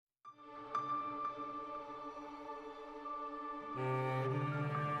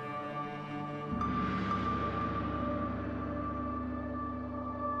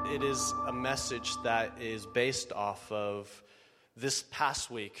it is a message that is based off of this past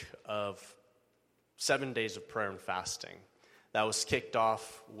week of 7 days of prayer and fasting that was kicked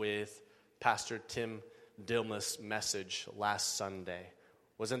off with Pastor Tim Dilma's message last Sunday.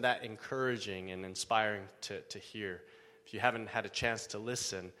 Wasn't that encouraging and inspiring to hear? If you haven't had a chance to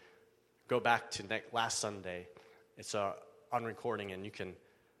listen, go back to last Sunday. It's on recording, and you can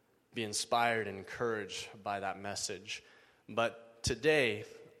be inspired and encouraged by that message. But today,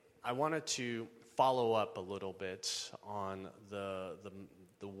 I wanted to follow up a little bit on the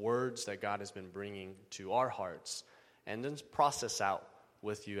words that God has been bringing to our hearts, and then process out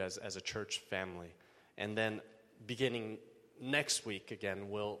with you as a church family. And then beginning next week, again,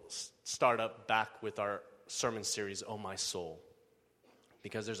 we'll start up back with our sermon series, Oh My Soul,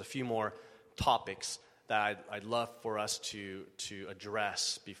 because there's a few more topics that I'd love for us to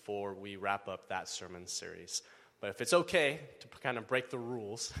address before we wrap up that sermon series. But if it's okay to kind of break the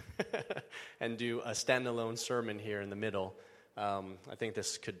rules and do a standalone sermon here in the middle, I think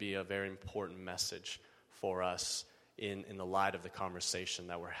this could be a very important message for us in the light of the conversation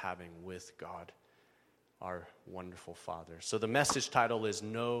that we're having with God, our wonderful Father. So the message title is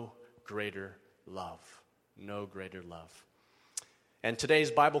No Greater Love. No Greater Love. And today's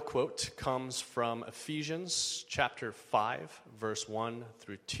Bible quote comes from Ephesians chapter 5, verse 1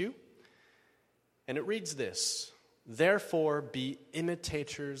 through 2. And it reads this: Therefore be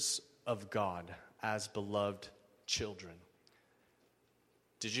imitators of God as beloved children.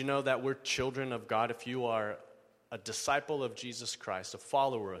 Did you know that we're children of God? If you are a disciple of Jesus Christ, a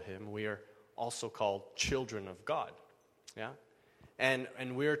follower of Him, we are also called children of God. Yeah? And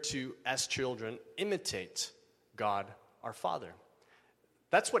we're to, as children, imitate God our Father.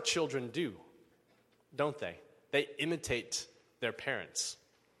 That's what children do, don't they? They imitate their parents.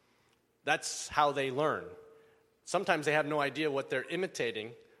 That's how they learn. Sometimes they have no idea what they're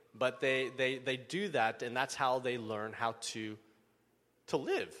imitating, but they do that, and that's how they learn how to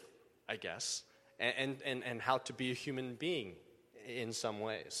live, I guess, and how to be a human being in some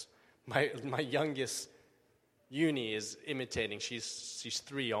ways. My youngest, Uni, is imitating. She's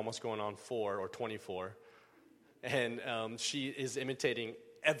 3, almost going on 4 or 24. And she is imitating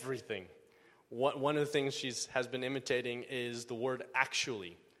everything. One of the things she has been imitating is the word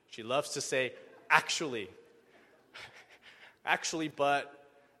actually. She loves to say, actually. Actually, but...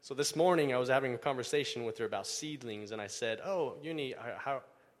 So this morning I was having a conversation with her about seedlings, and I said, oh, Uni, how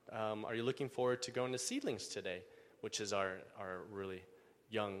are you looking forward to going to seedlings today? Which is our really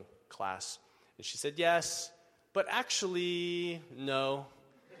young class. And she said, yes, but actually, no.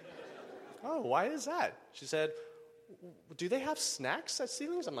 Oh, why is that? She said, do they have snacks at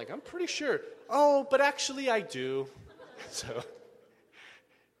Seedlings? I'm like, I'm pretty sure. Oh, but actually I do.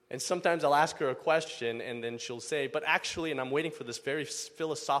 And sometimes I'll ask her a question, and then she'll say, but actually, and I'm waiting for this very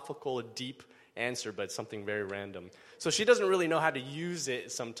philosophical, deep answer, but something very random. So she doesn't really know how to use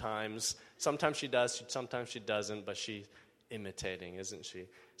it sometimes. Sometimes she does, sometimes she doesn't, but she's imitating, isn't she?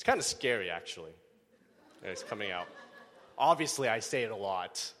 It's kind of scary, actually. It's coming out. Obviously, I say it a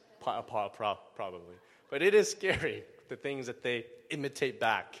lot, probably. But it is scary, the things that they imitate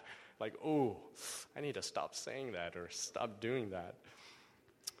back. Like, oh, I need to stop saying that or stop doing that.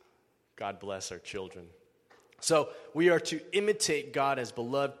 God bless our children. So we are to imitate God as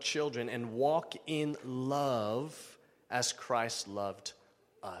beloved children and walk in love as Christ loved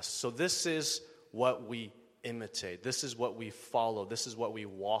us. So this is what we imitate. This is what we follow. This is what we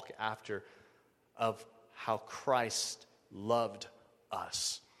walk after of how Christ loved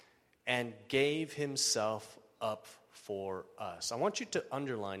us and gave Himself up for us. I want you to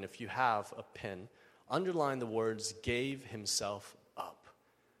underline, if you have a pen, underline the words gave Himself up,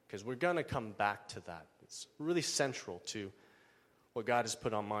 because we're going to come back to that. It's really central to what God has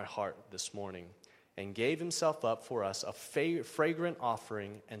put on my heart this morning. And gave Himself up for us, a fragrant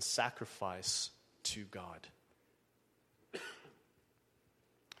offering and sacrifice to God.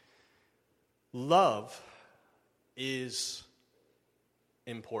 Love is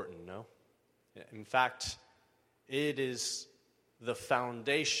important, no? In fact, it is the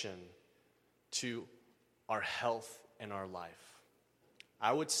foundation to our health and our life.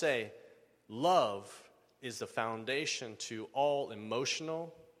 I would say love is the foundation to all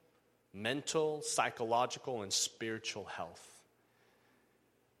emotional, mental, psychological, and spiritual health.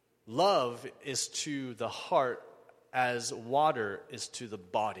 Love is to the heart as water is to the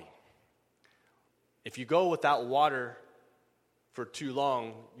body. If you go without water for too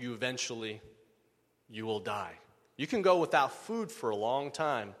long, you will die. You can go without food for a long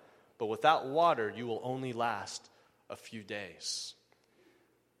time, but without water, you will only last a few days.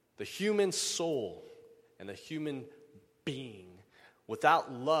 The human soul and the human being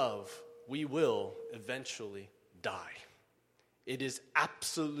Without love, we will eventually die. It is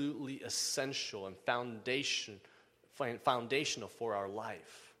absolutely essential and foundational for our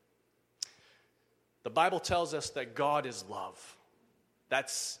life. The Bible tells us that God is love.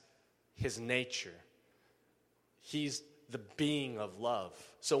 That's his nature. He's the being of love.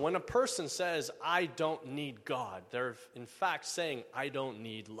 So when a person says, I don't need God, they're in fact saying, I don't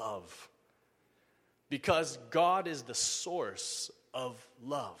need love. Because God is the source of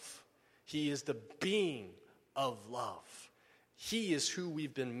love. He is the being of love. He is who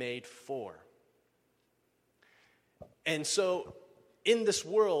we've been made for. And so in this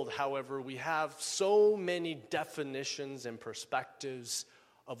world, however, we have so many definitions and perspectives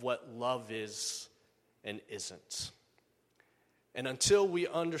of what love is and isn't. And until we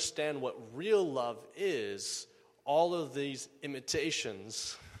understand what real love is, all of these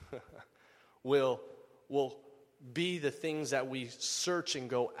imitations will be the things that we search and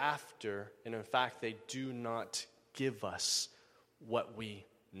go after, and in fact, they do not give us what we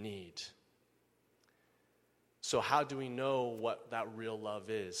need. So how do we know what that real love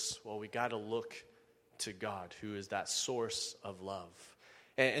is? Well, we got to look to God, who is that source of love.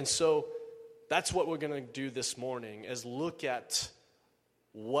 And so that's what we're going to do this morning, is look at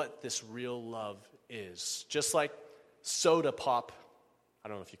what this real love is. Just like soda pop, I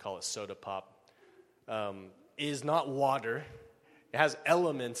don't know if you call it soda pop, is not water. It has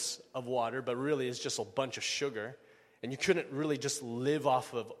elements of water, but really it's just a bunch of sugar. And you couldn't really just live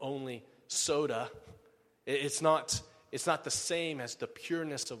off of only soda. It's not the same as the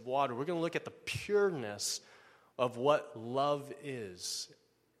pureness of water. We're going to look at the pureness of what love is,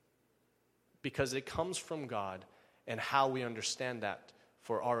 because it comes from God, and how we understand that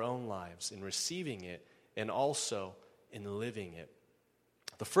for our own lives in receiving it and also in living it.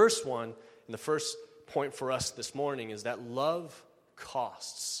 The first one, and the first point for us this morning, is that love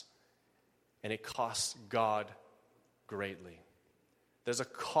costs, and it costs God greatly. There's a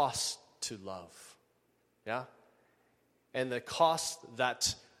cost to love. Yeah? And the cost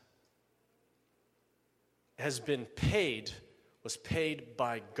that has been paid was paid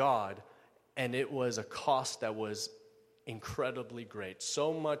by God, and it was a cost that was incredibly great,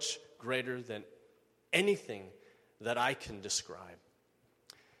 so much greater than anything that I can describe.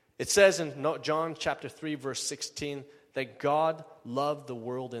 It says in John chapter 3, verse 16, that God loved the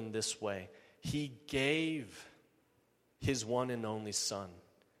world in this way. He gave his one and only Son,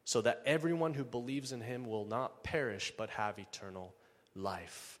 so that everyone who believes in him will not perish but have eternal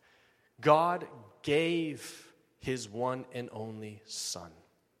life. God gave his one and only Son.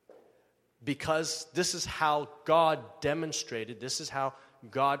 Because this is how God demonstrated, this is how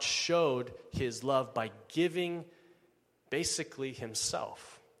God showed his love, by giving basically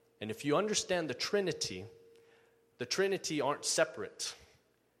himself. And if you understand the Trinity aren't separate.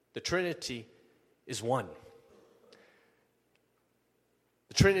 The Trinity is one.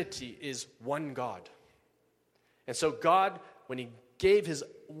 The Trinity is one God. And so God, when he gave his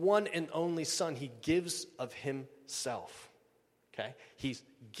one and only Son, he gives of himself. Okay? He's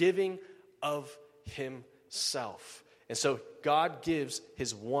giving of himself. And so God gives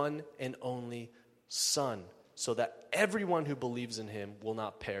his one and only Son, so that everyone who believes in him will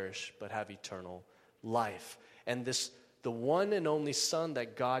not perish but have eternal life. And the one and only Son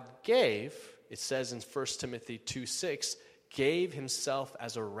that God gave, it says in 1 Timothy 2:6, gave himself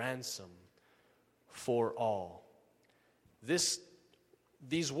as a ransom for all.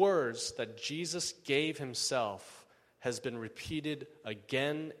 These words that Jesus gave himself has been repeated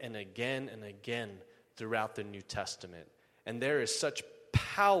again and again and again throughout the New Testament. And there is such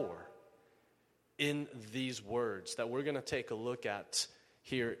power in these words that we're going to take a look at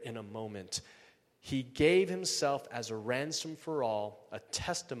here in a moment. He gave himself as a ransom for all, a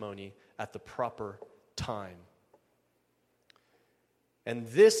testimony at the proper time. And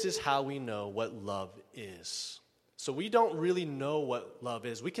this is how we know what love is. So we don't really know what love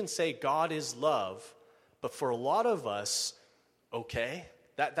is. We can say God is love, but for a lot of us, okay,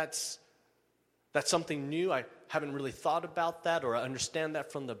 that's something new. I haven't really thought about that, or I understand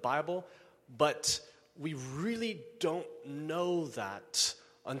that from the Bible, but we really don't know that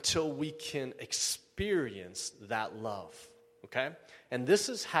until we can experience that love, okay? And this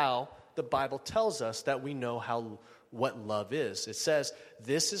is how the Bible tells us that we know what love is. It says,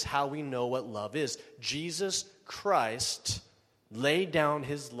 this is how we know what love is. Jesus Christ laid down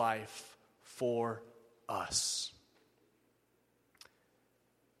his life for us.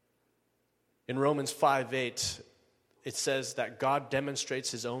 In Romans 5:8, it says that God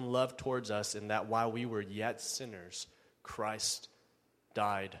demonstrates his own love towards us in that while we were yet sinners, Christ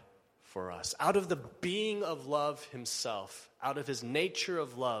died for us. Out of the being of love himself, out of his nature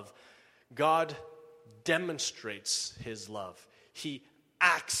of love, God demonstrates his love. He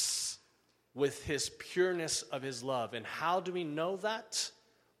acts with his pureness of his love. And how do we know that?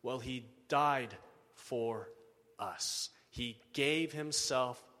 Well, he died for us. He gave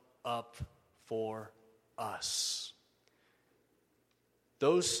himself up for us.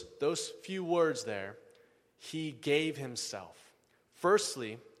 Those few words there, he gave himself.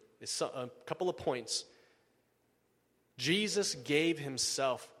 Firstly, it's a couple of points. Jesus gave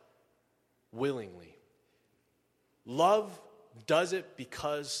himself willingly. Love does it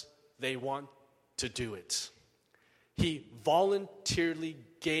because they want to do it. He voluntarily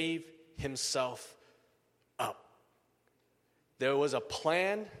gave himself up. There was a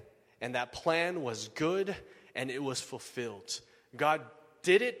plan, and that plan was good, and it was fulfilled. God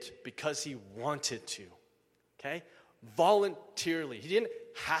did it because he wanted to. Okay? Voluntarily. He didn't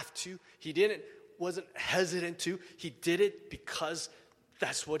have to. Wasn't hesitant to. He did it because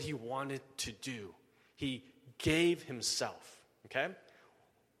that's what he wanted to do. He gave himself. Okay?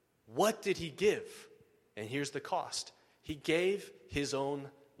 What did he give? And here's the cost. He gave his own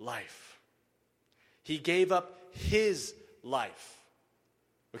life. He gave up his life.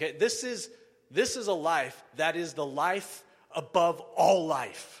 Okay? This is a life that is the life above all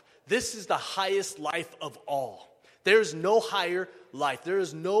life. This is the highest life of all. There is no higher life. There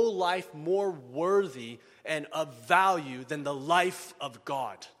is no life more worthy and of value than the life of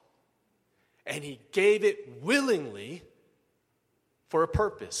God. And he gave it willingly for a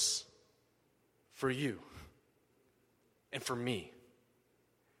purpose. For you. And for me.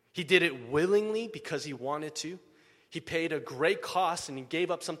 He did it willingly because he wanted to. He paid a great cost and he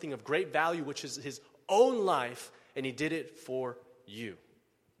gave up something of great value, which is his own life, and he did it for you.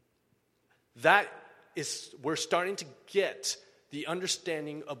 We're starting to get the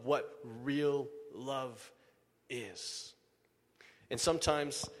understanding of what real love is. And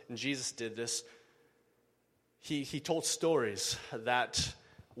sometimes, and Jesus did this, he told stories that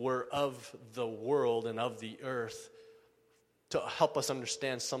were of the world and of the earth to help us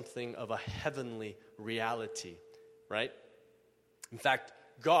understand something of a heavenly reality, right? In fact,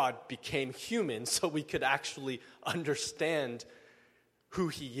 God became human so we could actually understand who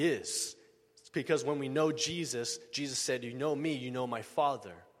he is. Because when we know Jesus, Jesus said, you know me, you know my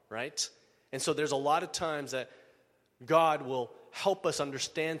Father, right? And so there's a lot of times that God will help us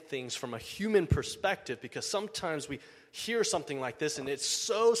understand things from a human perspective, because sometimes we hear something like this and it's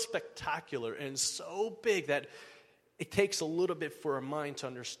so spectacular and so big that it takes a little bit for our mind to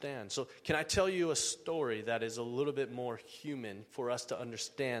understand. So can I tell you a story that is a little bit more human for us to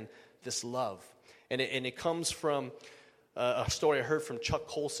understand this love? And it comes from a story I heard from Chuck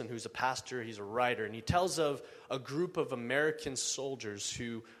Colson, who's a pastor, he's a writer, and he tells of a group of American soldiers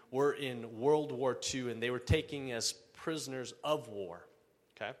who were in World War II, and they were taken as prisoners of war,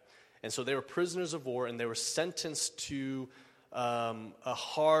 okay? And so they were prisoners of war, and they were sentenced to a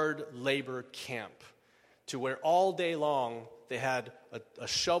hard labor camp, to where all day long they had a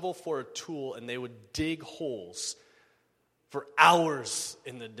shovel for a tool, and they would dig holes for hours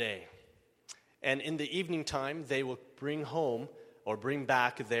in the day. And in the evening time, they would bring home or bring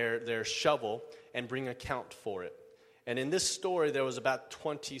back their shovel and bring account for it. And in this story, there was about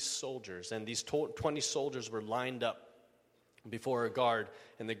 20 soldiers, and these 20 soldiers were lined up before a guard,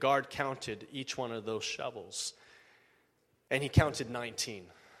 and the guard counted each one of those shovels. And he counted 19.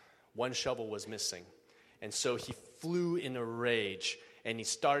 One shovel was missing. And so he flew in a rage, and he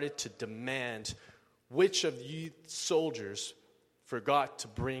started to demand, which of you soldiers forgot to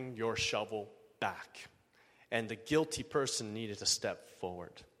bring your shovel back? And the guilty person needed to step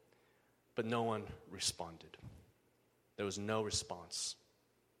forward. But no one responded. There was no response.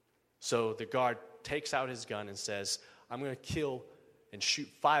 So the guard takes out his gun and says, I'm going to kill and shoot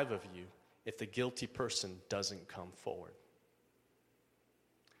 5 of you if the guilty person doesn't come forward.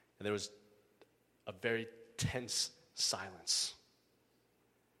 And there was a very tense silence.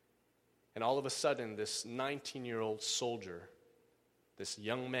 And all of a sudden, this 19-year-old soldier, this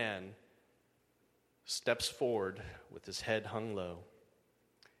young man, steps forward with his head hung low,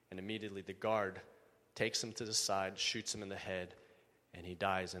 and immediately the guard takes him to the side, shoots him in the head, and he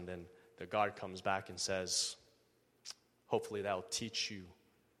dies. And then the guard comes back and says, hopefully that will teach you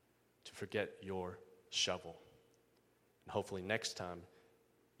to forget your shovel. And hopefully next time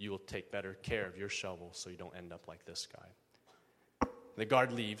you will take better care of your shovel so you don't end up like this guy. The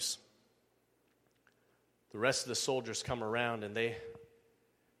guard leaves. The rest of the soldiers come around and they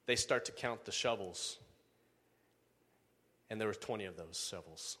start to count the shovels. And there were 20 of those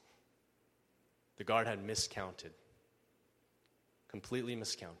shovels. The guard had miscounted. Completely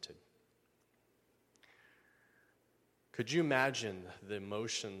miscounted. Could you imagine the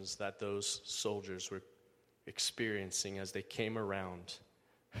emotions that those soldiers were experiencing as they came around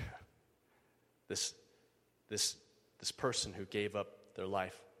this person who gave up their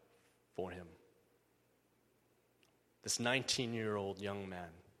life for him? This 19-year-old young man.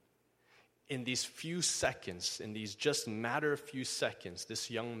 In these few seconds, in these just matter of few seconds, this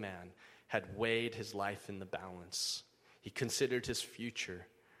young man had weighed his life in the balance. He considered his future,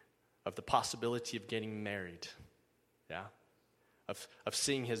 of the possibility of getting married, of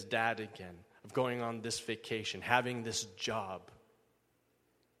seeing his dad again, of going on this vacation, having this job.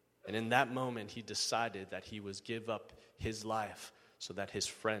 And in that moment, he decided that he would give up his life so that his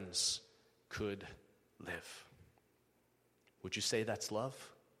friends could live. Would you say that's love?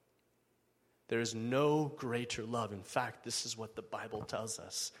 There is no greater love. In fact, this is what the Bible tells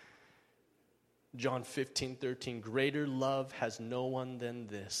us. John 15:13, greater love has no one than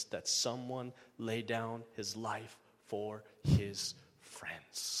this, that someone lay down his life for his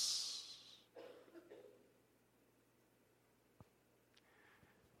friends.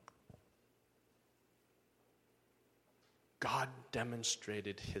 God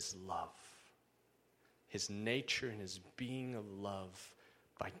demonstrated his love, his nature and his being of love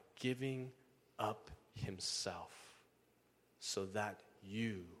by giving up himself so that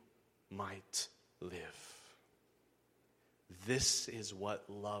you might live. This is what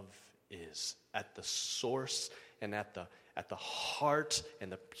love is. At the source and at the heart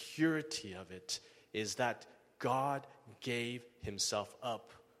and the purity of it is that God gave himself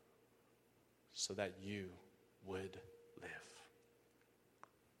up so that you would live.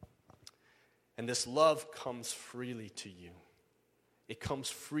 And this love comes freely to you. It comes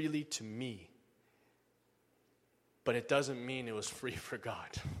freely to me. But it doesn't mean it was free for God.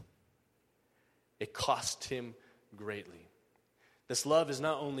 It cost him greatly. This love is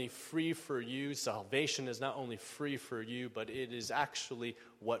not only free for you, salvation is not only free for you, but it is actually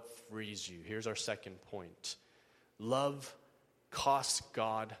what frees you. Here's our second point. Love costs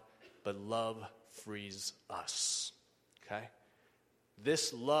God, but love frees us. Okay?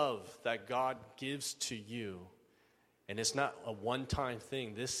 This love that God gives to you, and it's not a one-time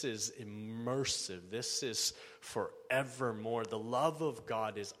thing. This is immersive. This is forevermore. The love of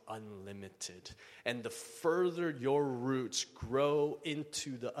God is unlimited. And the further your roots grow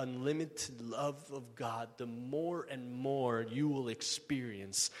into the unlimited love of God, the more and more you will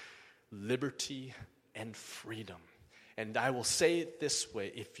experience liberty and freedom. And I will say it this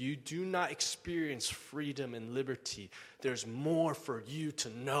way, if you do not experience freedom and liberty, there's more for you to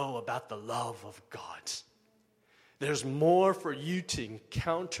know about the love of God. There's more for you to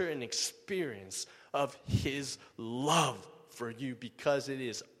encounter and experience of his love for you because it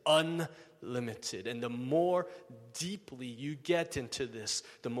is unlimited. And the more deeply you get into this,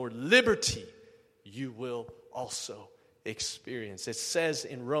 the more liberty you will also experience. It says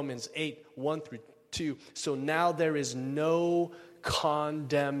in Romans 8:1-2, so now there is no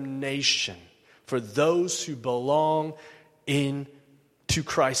condemnation for those who belong to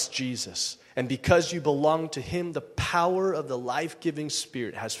Christ Jesus. And because you belong to him, the power of the life-giving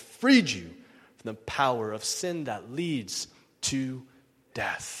Spirit has freed you from the power of sin that leads to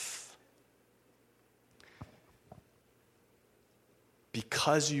death.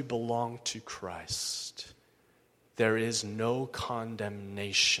 Because you belong to Christ, there is no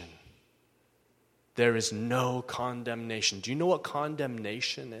condemnation. There is no condemnation. Do you know what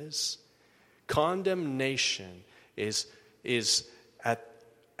condemnation is? Condemnation is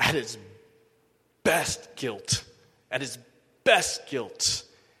at its best guilt, at its best guilt,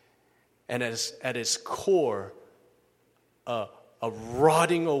 and at its core, a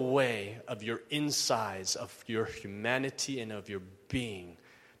rotting away of your insides, of your humanity and of your being,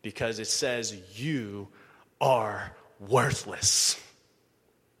 because it says you are worthless.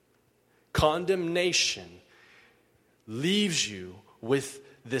 Condemnation leaves you with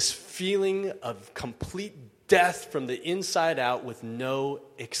this feeling of complete death from the inside out with no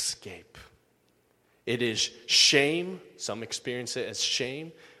escape. It is shame. Some experience it as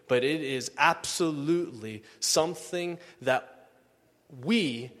shame. But it is absolutely something that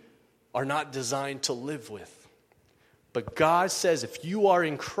we are not designed to live with. But God says if you are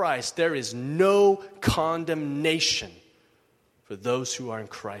in Christ, there is no condemnation for those who are in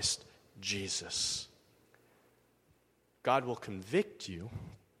Christ Jesus. God will convict you,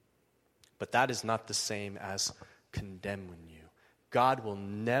 but that is not the same as condemning you. God will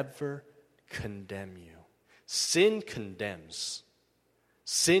never condemn you. Sin condemns.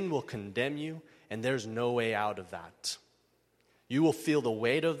 Sin will condemn you, and there's no way out of that. You will feel the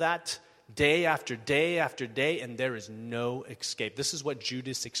weight of that day after day after day, and there is no escape. This is what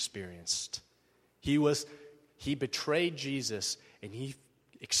Judas experienced. He was He betrayed Jesus, and he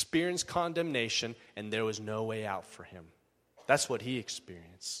experienced condemnation, and there was no way out for him. That's what he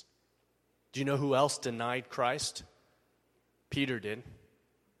experienced. Do you know who else denied Christ? Peter did.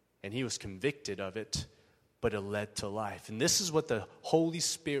 And he was convicted of it, but it led to life. And this is what the Holy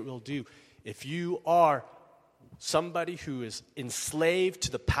Spirit will do. If you are somebody who is enslaved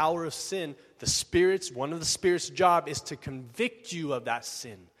to the power of sin, one of the Spirit's job is to convict you of that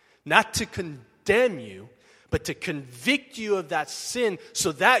sin. Not to condemn you, but to convict you of that sin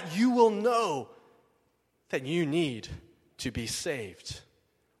so that you will know that you need to be saved.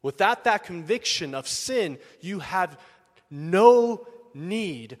 Without that conviction of sin, you have no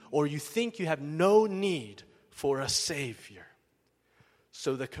need, or you think you have no need for a Savior.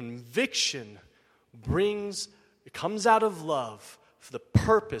 So the conviction comes out of love for the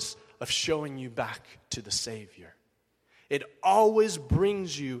purpose of showing you back to the Savior. It always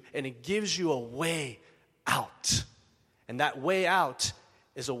brings you and it gives you a way out. And that way out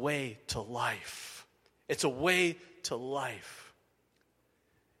is a way to life. It's a way to life.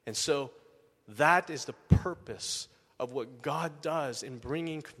 And so that is the purpose of what God does in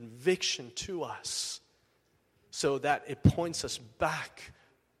bringing conviction to us, so that it points us back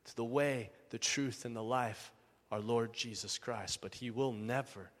to the way, the truth, and the life, our Lord Jesus Christ. But he will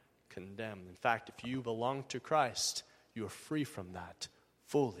never condemn. In fact, if you belong to Christ, you are free from that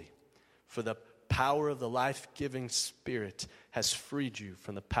fully. For the power of the life-giving Spirit has freed you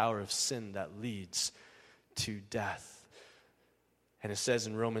from the power of sin that leads to death. And it says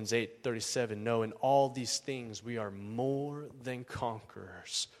in Romans 8:37, no, in all these things we are more than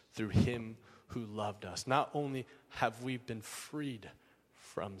conquerors through him who loved us. Not only have we been freed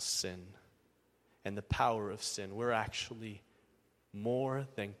from sin and the power of sin, we're actually more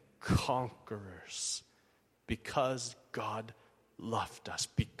than conquerors because God loved us,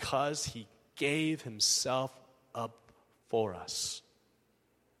 because he gave himself up for us.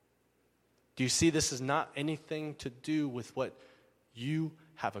 Do you see, this is not anything to do with what you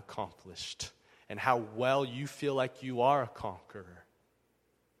have accomplished and how well you feel like you are a conqueror.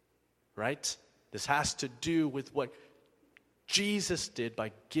 Right? This has to do with what Jesus did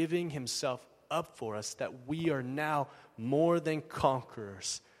by giving himself up for us, that we are now more than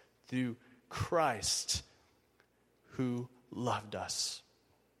conquerors through Christ who loved us.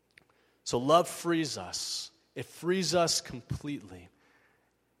 So love frees us. It frees us completely.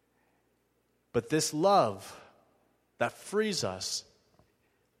 But this love that frees us,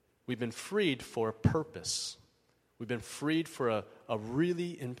 we've been freed for a purpose. We've been freed for a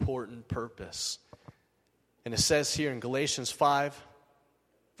really important purpose. And it says here in Galatians 5,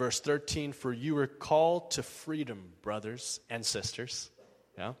 verse 13, for you were called to freedom, brothers and sisters.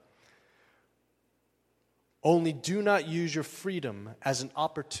 Yeah? Only do not use your freedom as an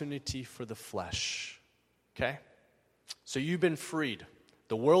opportunity for the flesh. Okay? So you've been freed.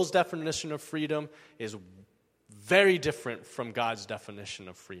 The world's definition of freedom is very different from God's definition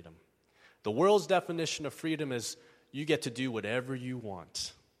of freedom. The world's definition of freedom is you get to do whatever you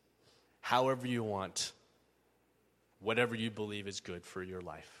want, however you want, whatever you believe is good for your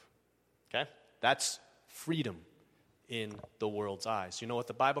life. Okay? That's freedom in the world's eyes. You know what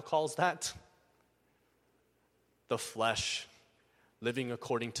the Bible calls that? The flesh, living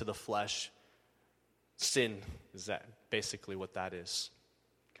according to the flesh. Sin is that basically what that is.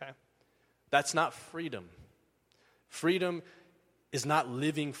 Okay? That's not freedom. Freedom is not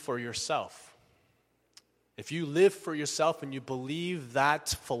living for yourself. If you live for yourself and you believe that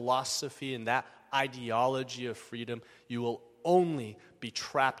philosophy and that ideology of freedom, you will only be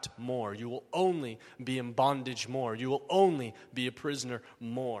trapped more. You will only be in bondage more. You will only be a prisoner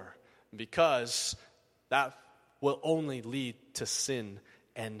more, because that will only lead to sin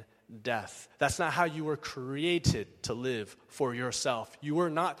and death. That's not how you were created to live for yourself. You were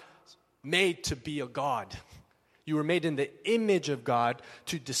not made to be a God. You were made in the image of God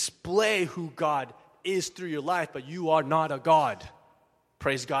to display who God is through your life, but you are not a God.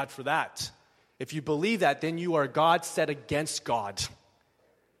 Praise God for that. If you believe that, then you are God set against God.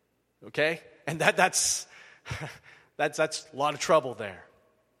 Okay? And that's a lot of trouble there.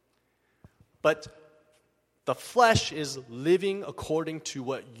 But the flesh is living according to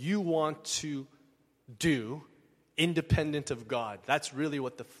what you want to do, independent of God. That's really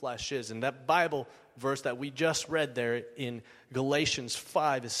what the flesh is. And that Bible verse that we just read there in Galatians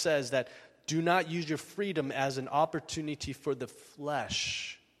 5, it says that do not use your freedom as an opportunity for the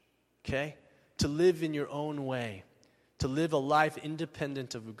flesh. Okay? To live in your own way. To live a life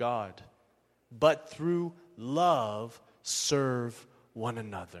independent of God. But through love, serve one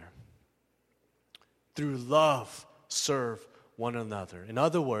another. Through love, serve one another. In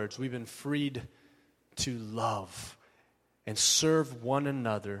other words, we've been freed to love and serve one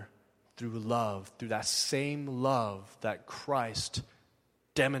another through love, through that same love that Christ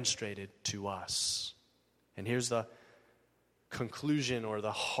demonstrated to us. And here's the conclusion or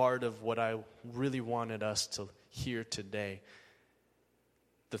the heart of what I really wanted us to hear today.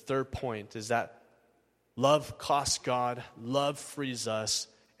 The third point is that love costs God, love frees us,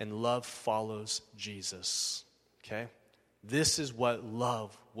 and love follows Jesus. Okay? This is what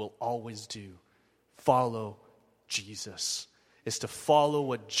love will always do. Follow Jesus. It's to follow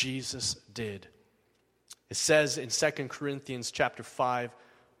what Jesus did. It says in 2 Corinthians chapter 5,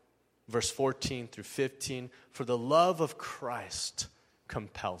 verse 14 through 15, for the love of Christ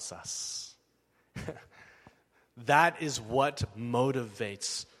compels us. That is what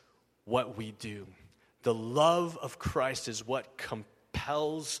motivates what we do. The love of Christ is what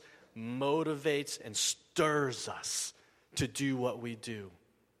compels, motivates, and stirs us to do what we do.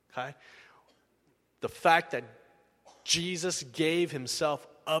 Okay? The fact that Jesus gave himself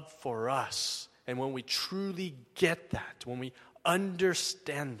up for us, and when we truly get that, when we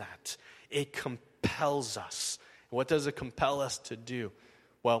understand that, it compels us. What does it compel us to do?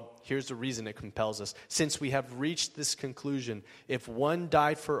 Well, here's the reason it compels us. Since we have reached this conclusion, if one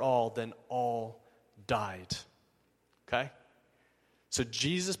died for all, then all died. Okay? So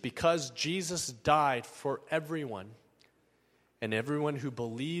because Jesus died for everyone, and everyone who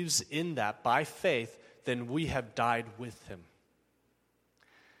believes in that by faith, then we have died with him.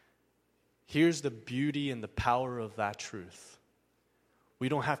 Here's the beauty and the power of that truth. We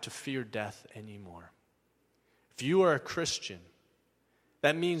don't have to fear death anymore. If you are a Christian,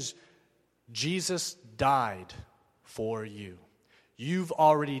 that means Jesus died for you. You've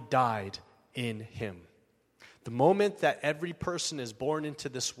already died in him. The moment that every person is born into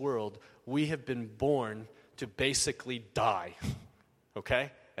this world, we have been born to basically die.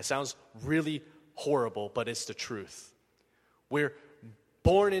 Okay? It sounds really horrible, but it's the truth. We're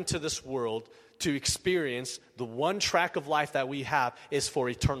born into this world to experience the one track of life that we have is for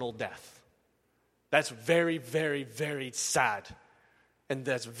eternal death. That's very, very, very sad. And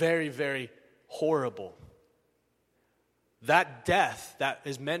that's very, very horrible. That death that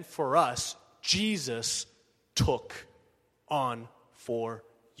is meant for us, Jesus took on for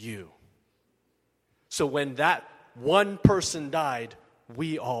you. So when that one person died,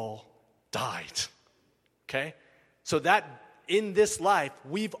 we all died. Okay? So that in this life,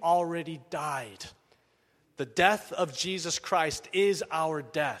 we've already died. The death of Jesus Christ is our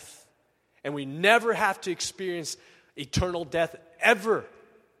death. And we never have to experience eternal death ever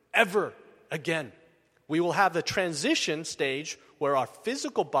again. We will have the transition stage where our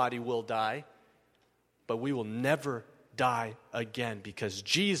physical body will die, but we will never die again because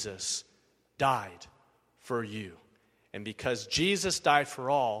Jesus died for you. And because Jesus died for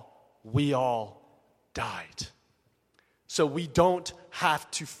all, we all died. So we don't have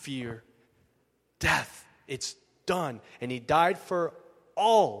to fear death. It's done. And he died for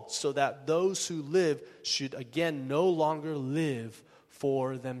all so that those who live should again no longer live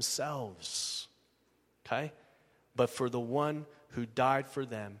for themselves. Okay? But for the one who died for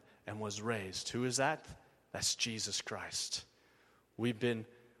them and was raised. Who is that? That's Jesus Christ. We've been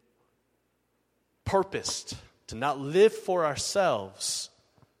purposed to not live for ourselves,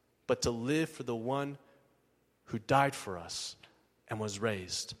 but to live for the one who died for us and was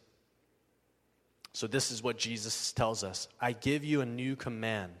raised. So this is what Jesus tells us. I give you a new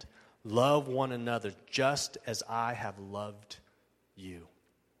command. Love one another just as I have loved you.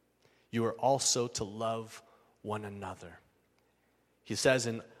 You are also to love one another. He says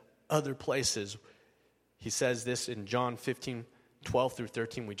in other places, he says this in John 15:12 through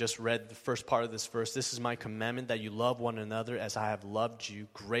 13. We just read the first part of this verse. This is my commandment, that you love one another as I have loved you.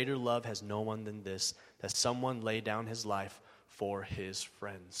 Greater love has no one than this, that someone lay down his life for his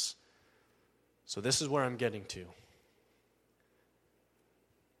friends. So this is where I'm getting to.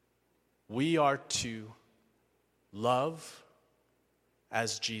 We are to love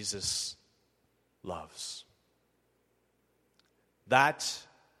as Jesus loves. That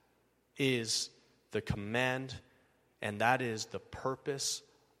is the command, and that is the purpose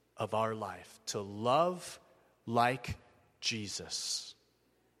of our life, to love like Jesus.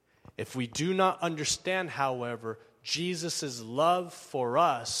 If we do not understand, however, Jesus' love for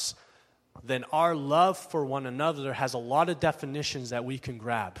us, then our love for one another has a lot of definitions that we can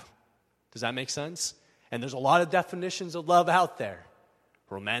grab. Does that make sense? And there's a lot of definitions of love out there.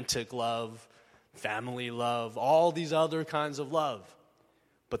 Romantic love, family love, all these other kinds of love.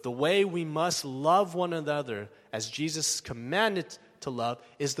 But the way we must love one another, as Jesus commanded to love,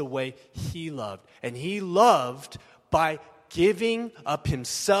 is the way he loved. And he loved by giving up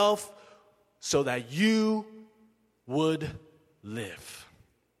himself so that you would live.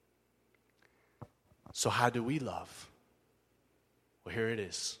 So how do we love? Well, here it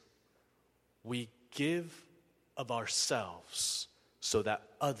is. We give of ourselves so that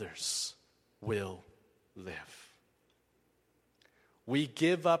others will live. We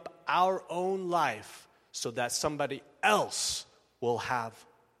give up our own life so that somebody else will have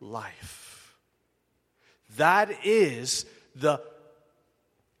life. That is the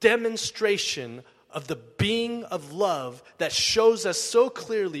demonstration of the being of love that shows us so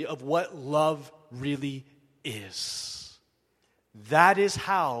clearly of what love really is. That is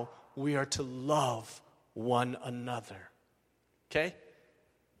how we are to love one another. Okay?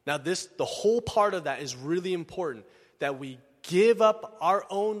 Now the whole part of that is really important, that we give up our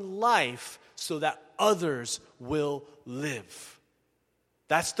own life so that others will live.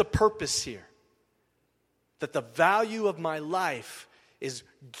 That's the purpose here. That the value of my life is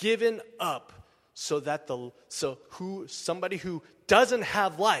given up so that somebody who doesn't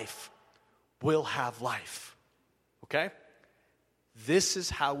have life will have life. Okay? This is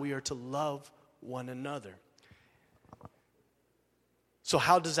how we are to love one another. So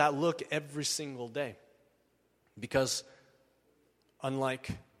how does that look every single day? Because unlike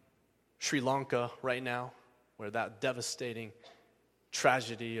Sri Lanka right now, where that devastating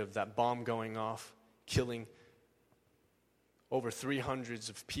tragedy of that bomb going off, killing over 300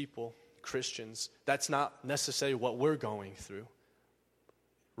 of people, Christians, that's not necessarily what we're going through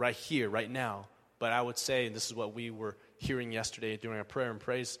right here, right now. But I would say, and this is what we were hearing yesterday during our prayer and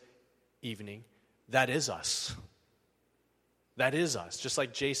praise evening, that is us. That is us. Just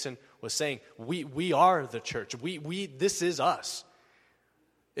like Jason was saying, we are the church. This is us.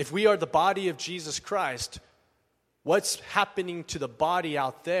 If we are the body of Jesus Christ, what's happening to the body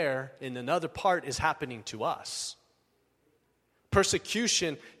out there in another part is happening to us.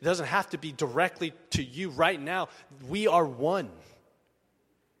 Persecution doesn't have to be directly to you right now. We are one.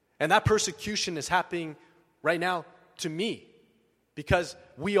 And that persecution is happening right now to me because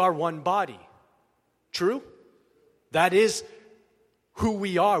we are one body. True? That is who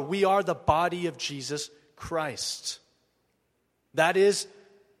we are. We are the body of Jesus Christ. That is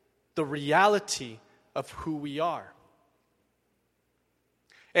the reality of who we are.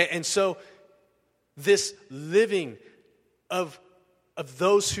 And so this living of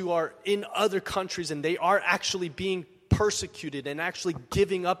those who are in other countries and they are actually being persecuted and actually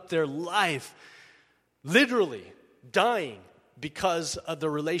giving up their life, literally dying because of the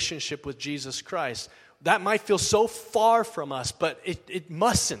relationship with Jesus Christ. That might feel so far from us, but it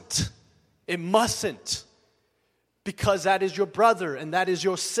mustn't. It mustn't. Because that is your brother, and that is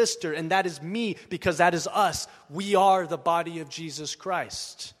your sister, and that is me, because that is us. We are the body of Jesus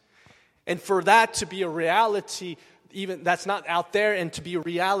Christ. And for that to be a reality, even that's not out there, and to be a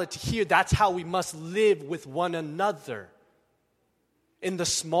reality here, that's how we must live with one another. In the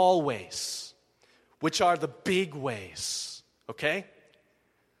small ways, which are the big ways. Okay?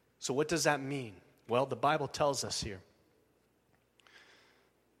 So what does that mean? Well, the Bible tells us here.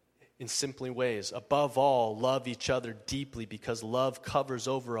 In simply ways, above all, love each other deeply because love covers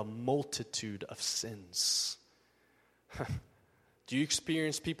over a multitude of sins. Do you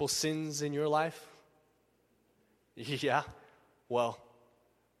experience people's sins in your life? Yeah. Well,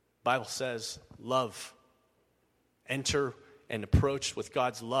 Bible says love. Enter and approach with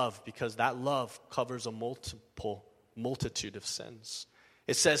God's love because that love covers a multitude of sins.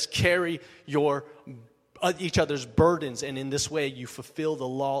 It says carry each other's burdens, and in this way you fulfill the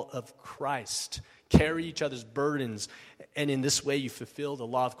law of Christ. Carry each other's burdens, and in this way you fulfill the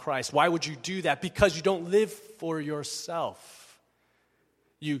law of Christ. Why would you do that? Because you don't live for yourself.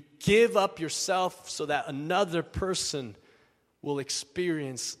 You give up yourself so that another person will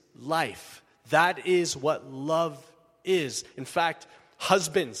experience life. That is what love is. In fact,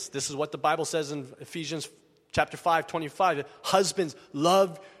 husbands, this is what the Bible says in Ephesians chapter 5:25. Husbands,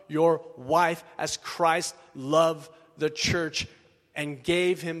 love your wife as Christ loved the church and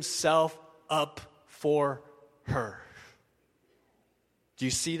gave himself up for her. Do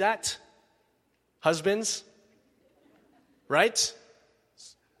you see that? Husbands? Right?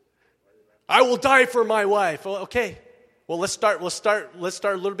 I will die for my wife. Well, okay. Well, let's start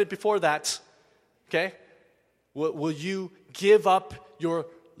a little bit before that. Okay? Will you give up your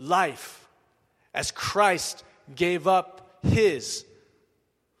life as Christ gave up his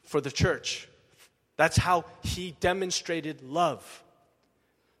for the church? That's how he demonstrated love.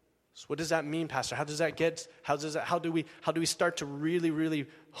 So what does that mean, Pastor? How do we start to really, really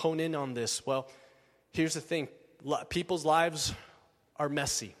hone in on this? Well, here's the thing. People's lives are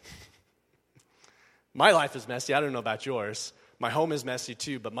messy. My life is messy. I don't know about yours. My home is messy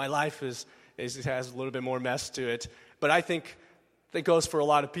too, but my life is It has a little bit more mess to it. But I think that goes for a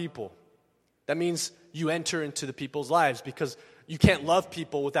lot of people. That means you enter into the people's lives, because you can't love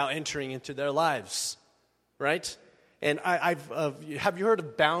people without entering into their lives, right? And have you heard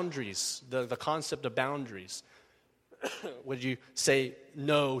of boundaries, the concept of boundaries? When you say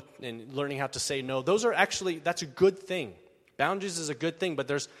no and learning how to say no, that's a good thing. Boundaries is a good thing,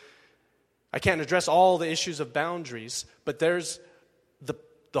 but I can't address all the issues of boundaries, but there's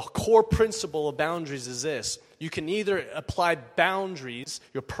the core principle of boundaries is this. You can either apply boundaries,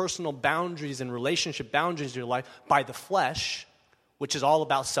 your personal boundaries and relationship boundaries in your life by the flesh, which is all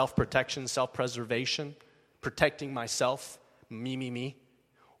about self-protection, self-preservation, protecting myself, me.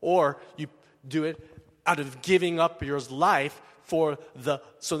 Or you do it out of giving up your life so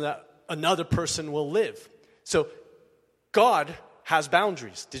that another person will live. So God has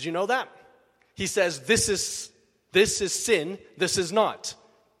boundaries. Did you know that? He says, this is sin, this is not.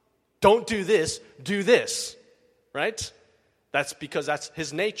 Don't do this, do this. Right? That's because that's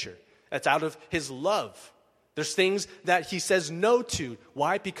his nature. That's out of his love. There's things that he says no to.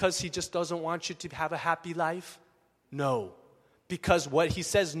 Why? Because he just doesn't want you to have a happy life? No. Because what he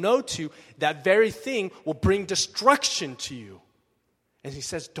says no to, that very thing will bring destruction to you. And he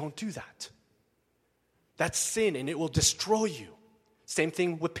says, don't do that. That's sin, and it will destroy you. Same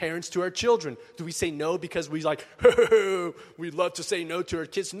thing with parents to our children. Do we say no because we love to say no to our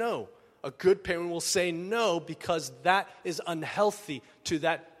kids? No. A good parent will say no because that is unhealthy to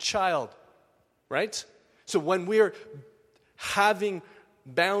that child, right? So when we're having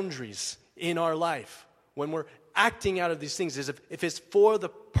boundaries in our life, when we're acting out of these things, if it's for the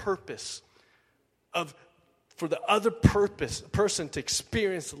purpose for the other person to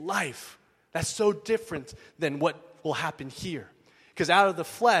experience life, that's so different than what will happen here. Because out of the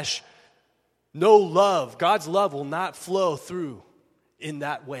flesh, no love, God's love will not flow through in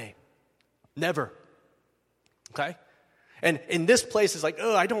that way. Never. Okay? And in this place, it's like,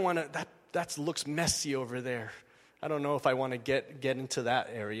 I don't want to, that looks messy over there. I don't know if I want to get into that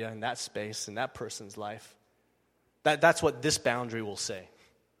area and that space in that person's life. That's what this boundary will say.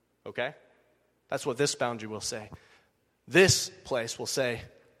 Okay? That's what this boundary will say. This place will say,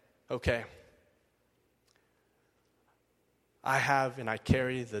 okay, I have and I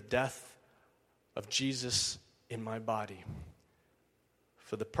carry the death of Jesus in my body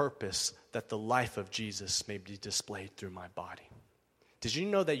for the purpose that the life of Jesus may be displayed through my body. Did you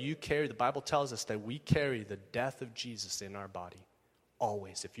know that the Bible tells us that we carry the death of Jesus in our body?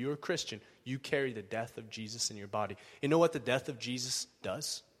 Always. If you're a Christian, you carry the death of Jesus in your body. You know what the death of Jesus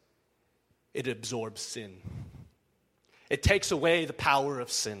does? It absorbs sin. It takes away the power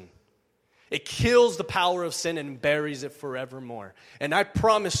of sin. It kills the power of sin and buries it forevermore. And I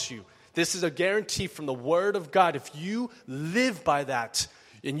promise you, this is a guarantee from the Word of God. If you live by that,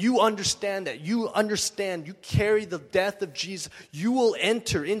 and you understand you carry the death of Jesus, you will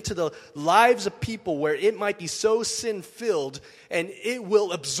enter into the lives of people where it might be so sin-filled, and it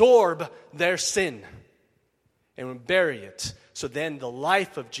will absorb their sin and will bury it. So then the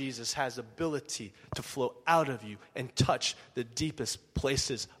life of Jesus has ability to flow out of you and touch the deepest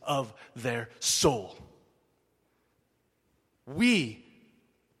places of their soul. We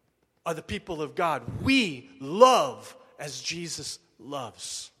are the people of God. We love as Jesus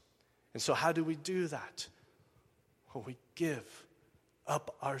loves. And so how do we do that? Well, we give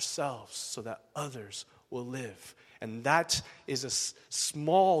up ourselves so that others will live. And that is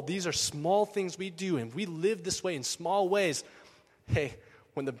these are small things we do, and we live this way in small ways. Hey,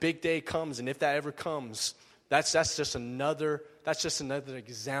 when the big day comes, and if that ever comes, that's just another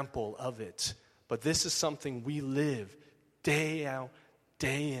example of it. But this is something we live day out,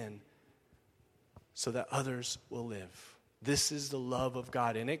 day in, so that others will live. This is the love of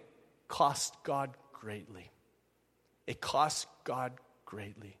God, and it cost God greatly. It cost God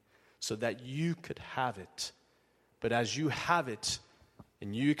greatly so that you could have it. But as you have it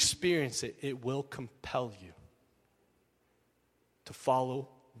and you experience it, it will compel you to follow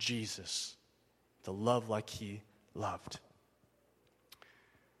Jesus, to love like he loved.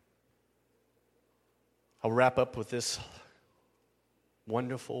 I'll wrap up with this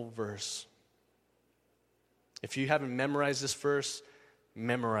wonderful verse. If you haven't memorized this verse,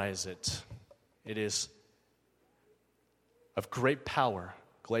 memorize it. It is of great power.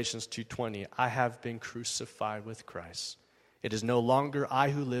 Galatians 2:20, I have been crucified with Christ. It is no longer I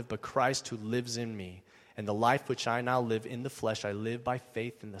who live, but Christ who lives in me. And the life which I now live in the flesh, I live by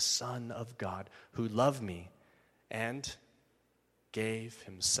faith in the Son of God, who loved me and gave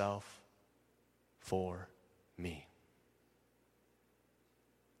himself for me.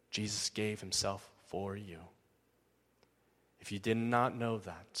 Jesus gave himself for you. If you did not know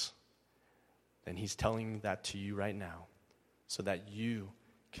that, then he's telling that to you right now so that you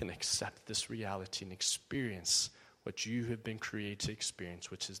can accept this reality and experience what you have been created to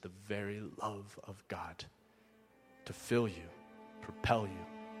experience, which is the very love of God to fill you, propel you,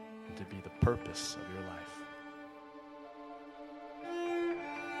 and to be the purpose of your life.